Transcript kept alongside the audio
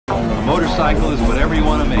motorcycle is whatever you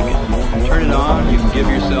want to make it. Turn it on, you can give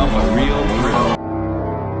yourself a real thrill.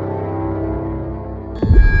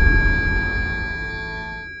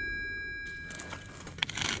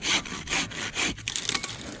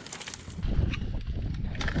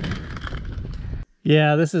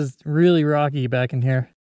 Yeah, this is really rocky back in here.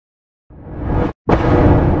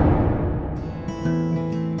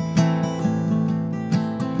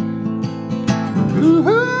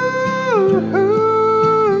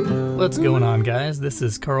 What's going on, guys? This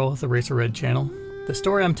is Carl with the Racerred channel. The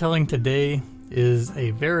story I'm telling today is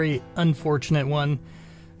a very unfortunate one.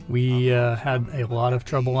 We had a lot of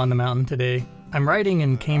trouble on the mountain today. I'm riding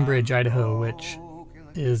in Cambridge, Idaho, which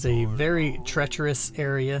is a very treacherous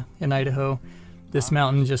area in Idaho. This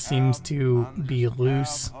mountain just seems to be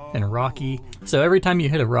loose and rocky. So every time you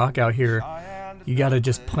hit a rock out here, you gotta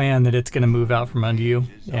just plan that it's gonna move out from under you.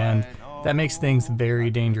 And that makes things very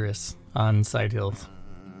dangerous on side hills.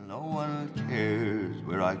 No one cares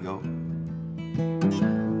where I go.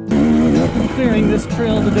 Clearing this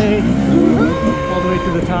trail today, all the way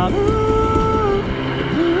to the top. I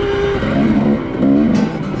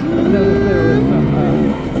noticed there was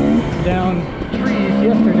some down trees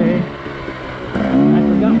yesterday. I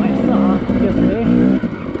forgot my saw yesterday.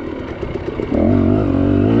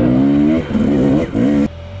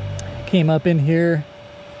 So, came up in here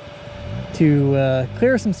to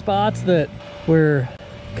clear some spots that were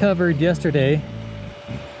covered yesterday.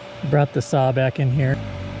 Brought the saw back in here.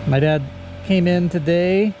 My dad came in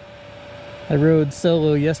today. I rode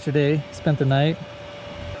solo yesterday, spent the night.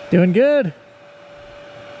 Doing good.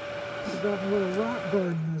 About the little rock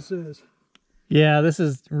garden this is. Yeah, this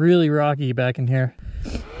is really rocky back in here.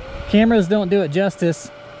 Cameras don't do it justice.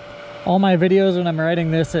 All my videos when I'm riding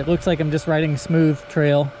this, it looks like I'm just riding smooth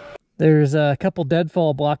trail. There's a couple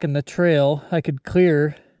deadfall blocking the trail I could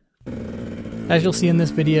clear. As you'll see in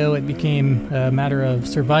this video, it became a matter of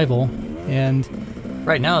survival. And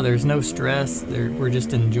right now there's no stress. We're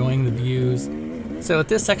just enjoying the views. So at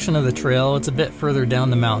this section of the trail, it's a bit further down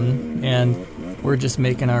the mountain, and we're just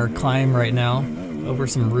making our climb right now over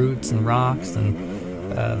some roots and rocks, and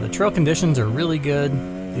the trail conditions are really good.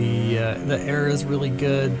 The air is really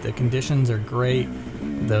good. The conditions are great.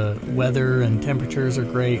 The weather and temperatures are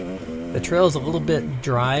great. The trail is a little bit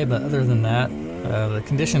dry, but other than that, the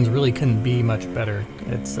conditions really couldn't be much better.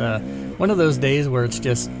 It's one of those days where it's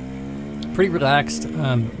just pretty relaxed.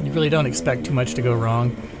 You really don't expect too much to go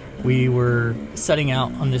wrong. We were setting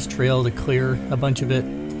out on this trail to clear a bunch of it.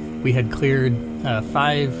 We had cleared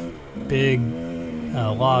 5 big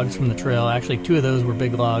logs from the trail. Actually, 2 of those were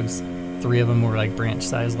big logs. 3 of them were like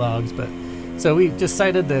branch-sized logs. But so we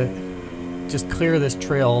decided to just clear this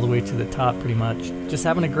trail all the way to the top, pretty much. Just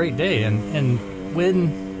having a great day. And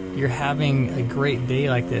when you're having a great day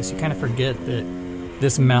like this, you kind of forget that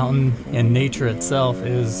this mountain and nature itself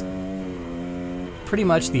is pretty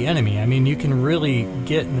much the enemy. I mean, you can really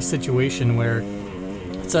get in a situation where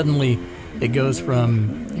suddenly it goes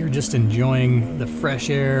from you're just enjoying the fresh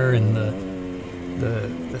air and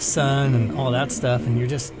the sun and all that stuff, and you're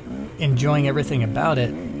just enjoying everything about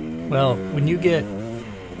it. Well, when you get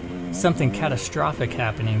something catastrophic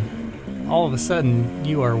happening, all of a sudden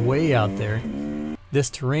you are way out there. This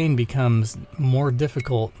terrain becomes more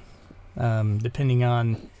difficult depending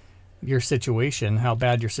on your situation, how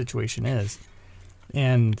bad your situation is.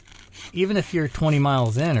 And even if you're 20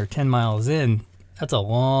 miles in or 10 miles in, that's a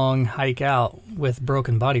long hike out with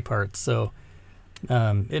broken body parts. So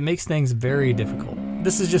it makes things very difficult.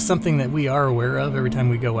 This is just something that we are aware of every time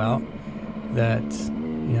we go out, that,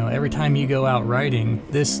 you know, every time you go out riding,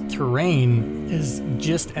 this terrain is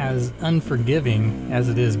just as unforgiving as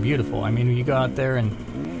it is beautiful. I mean, you go out there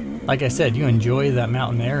and, like I said, you enjoy that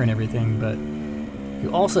mountain air and everything, but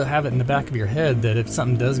you also have it in the back of your head that if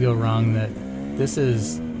something does go wrong, that this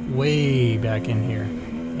is way back in here,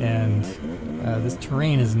 and this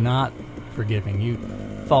terrain is not forgiving. You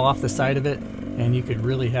fall off the side of it and you could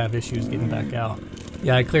really have issues getting back out.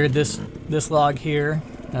 Yeah, I cleared this log here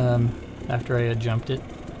after I had jumped it.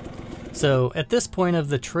 So at this point of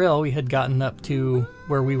the trail, we had gotten up to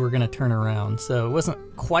where we were going to turn around. So it wasn't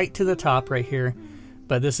quite to the top right here,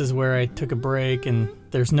 but this is where I took a break, and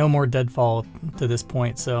there's no more deadfall to this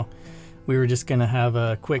point. So we were just going to have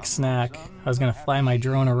a quick snack. I was going to fly my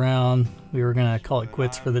drone around. We were going to call it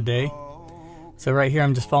quits for the day. So right here,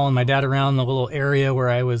 I'm just following my dad around the little area where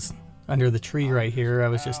I was under the tree right here. I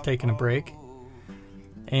was just taking a break.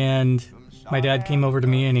 And my dad came over to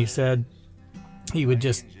me and he said he would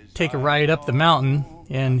just take a ride up the mountain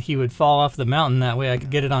and he would fall off the mountain. That way I could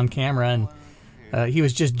get it on camera. And he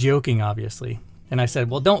was just joking, obviously. And I said,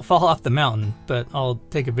 well, don't fall off the mountain, but I'll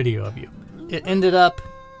take a video of you. It ended up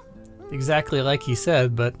exactly like he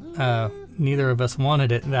said, but neither of us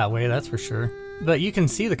wanted it that way, that's for sure. But you can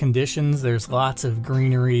see the conditions. There's lots of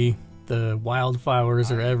greenery. The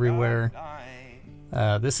wildflowers are everywhere.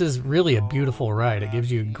 This is really a beautiful ride. It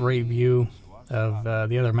gives you a great view of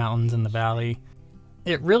the other mountains in the valley.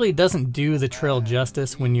 It really doesn't do the trail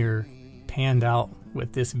justice when you're panned out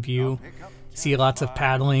with this view. See lots of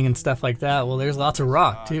paddling and stuff like that. Well, there's lots of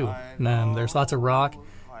rock too. There's lots of rock.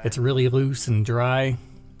 It's really loose and dry.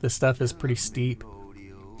 This stuff is pretty steep.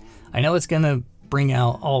 I know it's gonna bring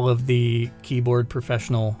out all of the keyboard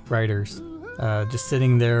professional riders just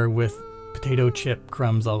sitting there with potato chip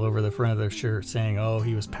crumbs all over the front of their shirt saying, oh,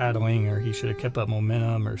 he was paddling, or he should have kept up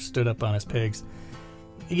momentum, or stood up on his pegs.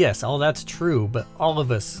 Yes, all that's true, but all of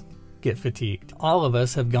us get fatigued. All of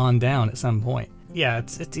us have gone down at some point. Yeah,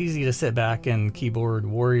 it's easy to sit back and keyboard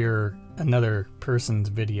warrior another person's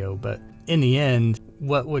video, but in the end,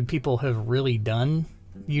 what would people have really done?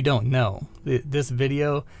 You don't know. This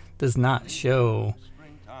video does not show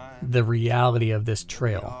the reality of this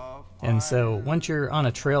trail. And so once you're on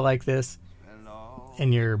a trail like this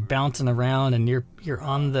and you're bouncing around and you're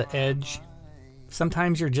on the edge,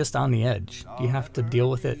 sometimes you're just on the edge. You have to deal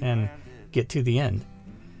with it and get to the end.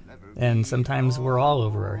 And sometimes we're all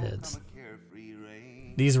over our heads.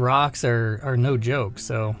 These rocks are no joke,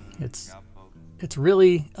 so it's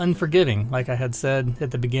really unforgiving. Like I had said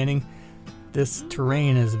at the beginning, this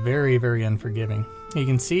terrain is very, very unforgiving. You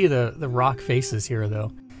can see the rock faces here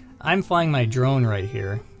though. I'm flying my drone right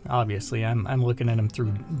here. Obviously, I'm looking at him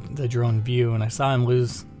through the drone view, and I saw him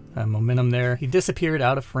lose momentum there. He disappeared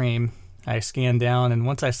out of frame. I scanned down, and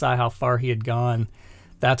once I saw how far he had gone,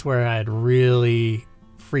 that's where I had really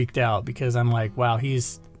freaked out, because I'm like, wow,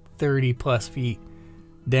 he's 30 plus feet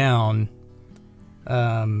down.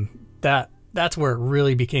 That's where it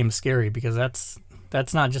really became scary, because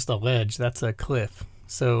that's not just a ledge, that's a cliff.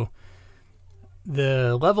 So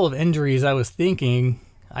the level of injuries I was thinking,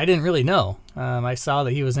 I didn't really know. I saw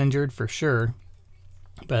that he was injured for sure,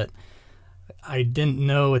 but I didn't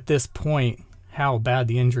know at this point how bad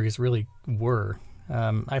the injuries really were.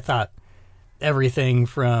 I thought everything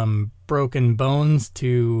from broken bones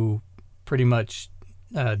to pretty much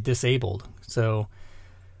disabled. So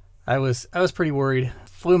I was pretty worried.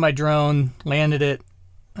 Flew my drone, landed it,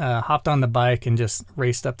 hopped on the bike, and just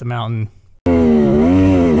raced up the mountain.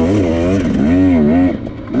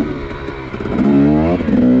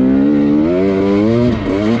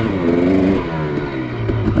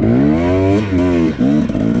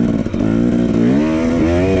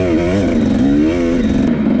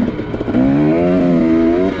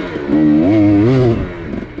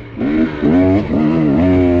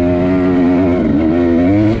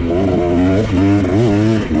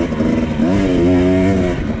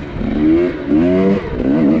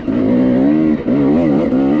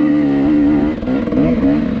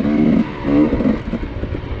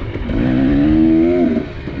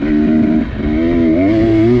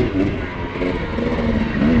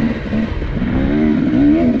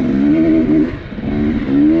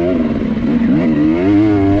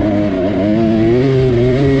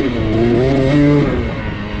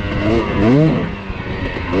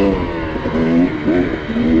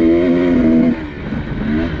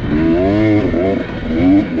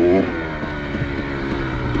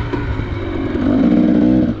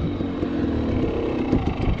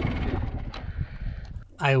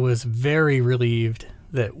 I was very relieved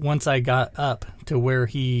that once I got up to where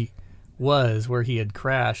he was, where he had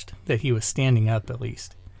crashed, that he was standing up at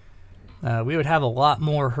least. We would have a lot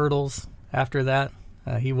more hurdles after that.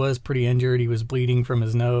 He was pretty injured. He was bleeding from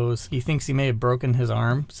his nose. He thinks he may have broken his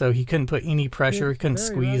arm, so he couldn't put any pressure. He couldn't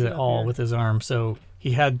squeeze at all with his arm, so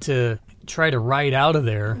he had to try to ride out of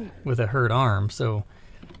there with a hurt arm. So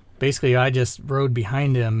basically I just rode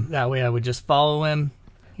behind him. That way I would just follow him.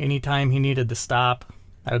 Anytime he needed to stop,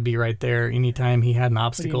 I would be right there. Anytime he had an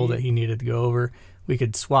obstacle that he needed to go over, we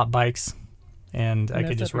could swap bikes, and I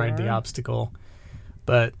could just ride the obstacle.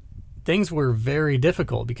 But things were very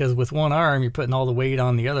difficult, because with one arm, you're putting all the weight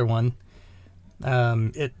on the other one.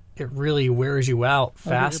 It really wears you out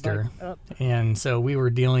faster. And so we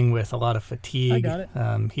were dealing with a lot of fatigue.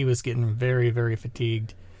 He was getting very, very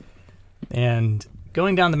fatigued. And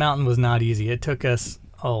going down the mountain was not easy. It took us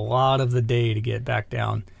a lot of the day to get back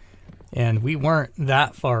down. And we weren't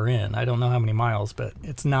that far in. I don't know how many miles, but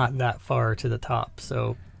it's not that far to the top.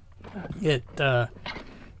 So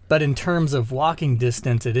but in terms of walking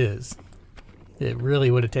distance, it is. It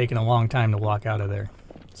really would have taken a long time to walk out of there.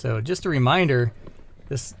 So just a reminder,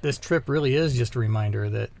 this trip really is just a reminder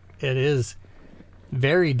that it is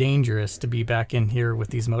very dangerous to be back in here with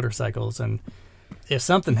these motorcycles. And if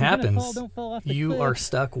something happens, you are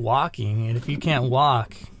stuck walking, and if you can't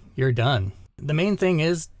walk, you're done. The main thing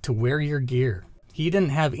is to wear your gear. He didn't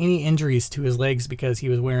have any injuries to his legs because he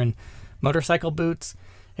was wearing motorcycle boots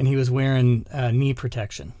and he was wearing knee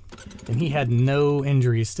protection. And he had no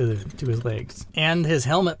injuries to his legs. And his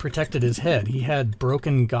helmet protected his head. He had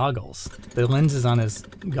broken goggles. The lenses on his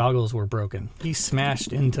goggles were broken. He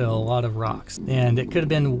smashed into a lot of rocks. And it could have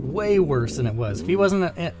been way worse than it was. If he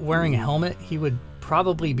wasn't wearing a helmet, he would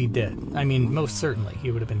probably be dead. I mean, most certainly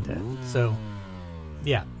he would have been dead. So,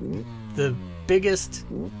 yeah. The biggest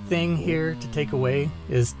thing here to take away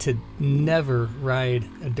is to never ride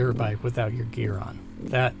a dirt bike without your gear on.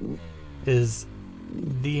 That is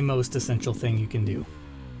the most essential thing you can do.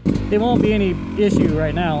 It won't be any issue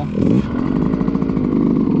right now.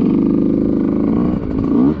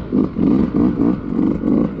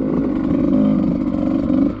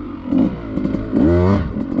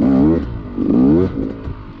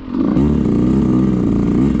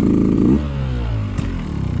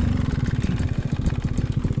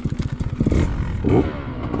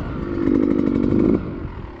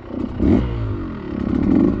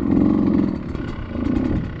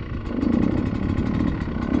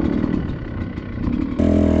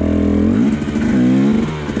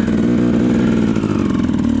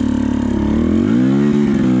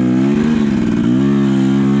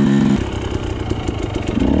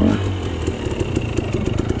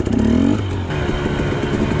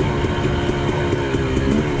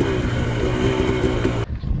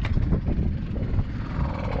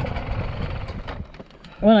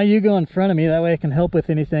 Why don't you go in front of me? That way I can help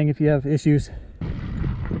with anything if you have issues.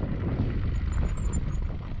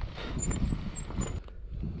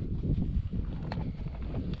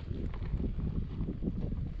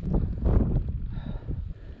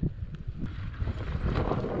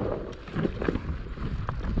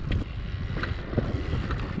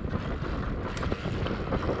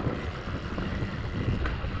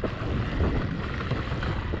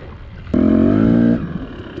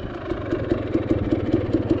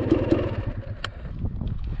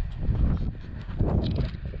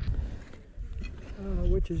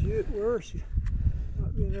 Which is worse,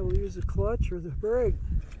 not being able to use the clutch or the brake.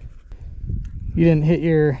 You didn't hit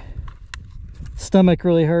your stomach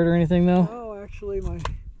really hard or anything though? No, actually my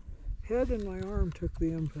head and my arm took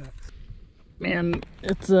the impact. Man,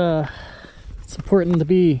 it's important to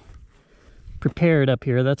be prepared up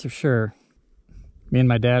here, that's for sure. Me and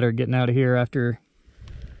my dad are getting out of here after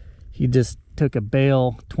he just took a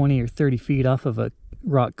bale 20 or 30 feet off of a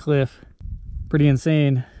rock cliff. Pretty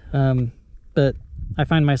insane. But I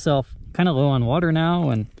find myself kind of low on water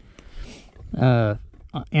now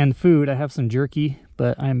and food. I have some jerky,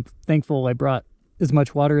 but I'm thankful I brought as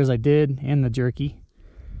much water as I did and the jerky,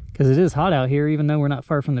 because it is hot out here. Even though we're not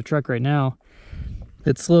far from the truck right now,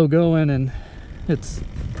 it's slow going, and it's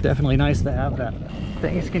definitely nice to have that.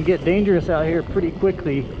 Things can get dangerous out here pretty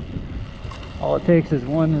quickly. All it takes is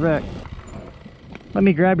one wreck. Let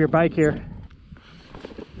me grab your bike here.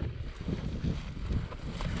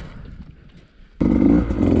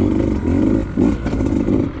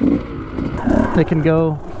 They can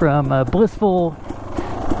go from a blissful,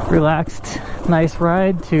 relaxed, nice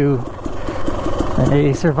ride to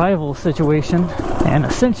a survival situation. And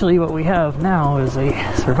essentially what we have now is a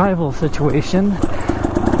survival situation.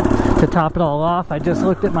 To top it all off, I just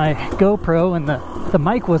looked at my GoPro and the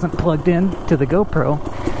mic wasn't plugged in to the GoPro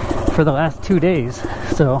for the last 2 days.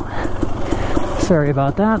 So, sorry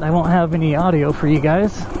about that. I won't have any audio for you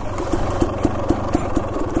guys.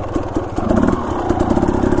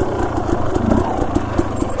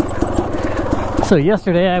 So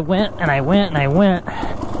yesterday I went and I went,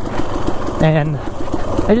 and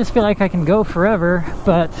I just feel like I can go forever,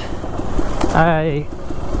 but I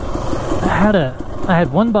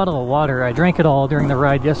had one bottle of water. I drank it all during the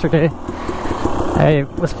ride yesterday. I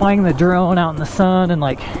was flying the drone out in the sun, and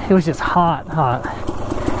like it was just hot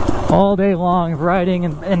all day long, riding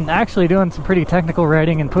and actually doing some pretty technical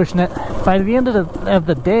riding and pushing it. By the end of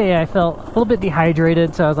the day I felt a little bit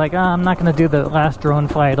dehydrated, so I was like, I'm not going to do the last drone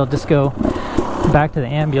flight. I'll just go back to the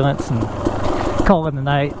ambulance and call it a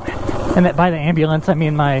night. And that by the ambulance I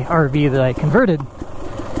mean my RV that I converted,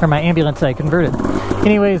 or my ambulance that I converted.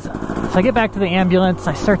 Anyways, so I get back to the ambulance,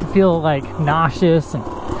 I start to feel like nauseous,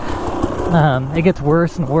 and it gets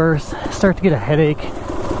worse and worse. I start to get a headache,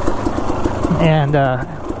 and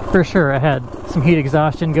for sure I had some heat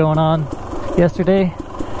exhaustion going on yesterday.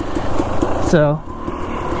 So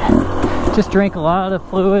just drank a lot of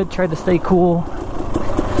fluid, tried to stay cool.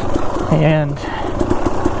 And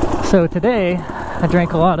so today I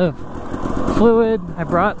drank a lot of fluid. I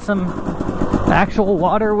brought some actual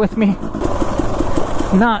water with me.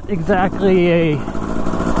 not exactly a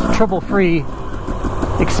trouble-free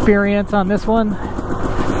experience on this one.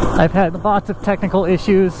 I've had lots of technical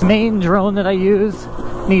issues. Main drone that I use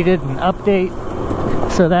needed an update,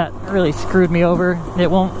 so that really screwed me over.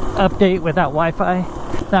 It won't update without Wi-Fi.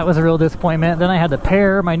 That was a real disappointment. Then I had to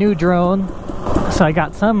pair my new drone, so I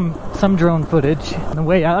got some drone footage. On the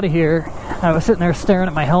way out of here, I was sitting there staring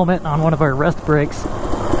at my helmet on one of our rest breaks,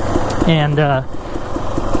 and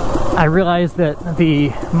I realized that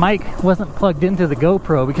the mic wasn't plugged into the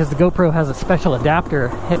GoPro because the GoPro has a special adapter,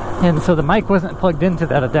 and so the mic wasn't plugged into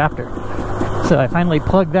that adapter. So I finally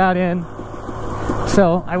plugged that in.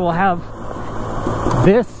 So I will have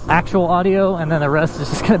this actual audio, and then the rest is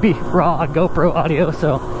just going to be raw GoPro audio,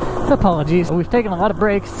 so apologies. We've taken a lot of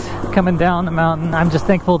breaks coming down the mountain. I'm just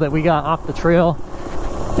thankful that we got off the trail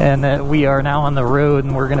and that we are now on the road,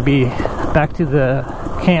 and we're going to be back to the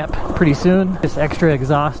camp pretty soon. It's extra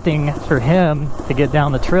exhausting for him to get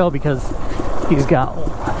down the trail because he's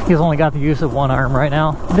only got the use of one arm right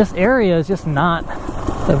now. This area is just not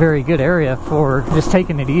a very good area for just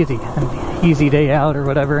taking it easy, an easy day out or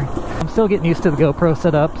whatever. I'm still getting used to the GoPro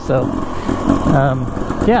setup, so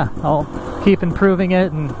yeah, I'll keep improving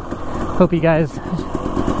it and hope you guys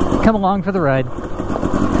come along for the ride.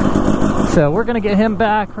 So we're gonna get him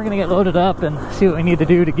back, we're gonna get loaded up and see what we need to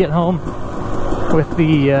do to get home with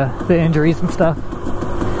the injuries and stuff.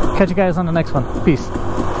 Catch you guys on the next one. Peace.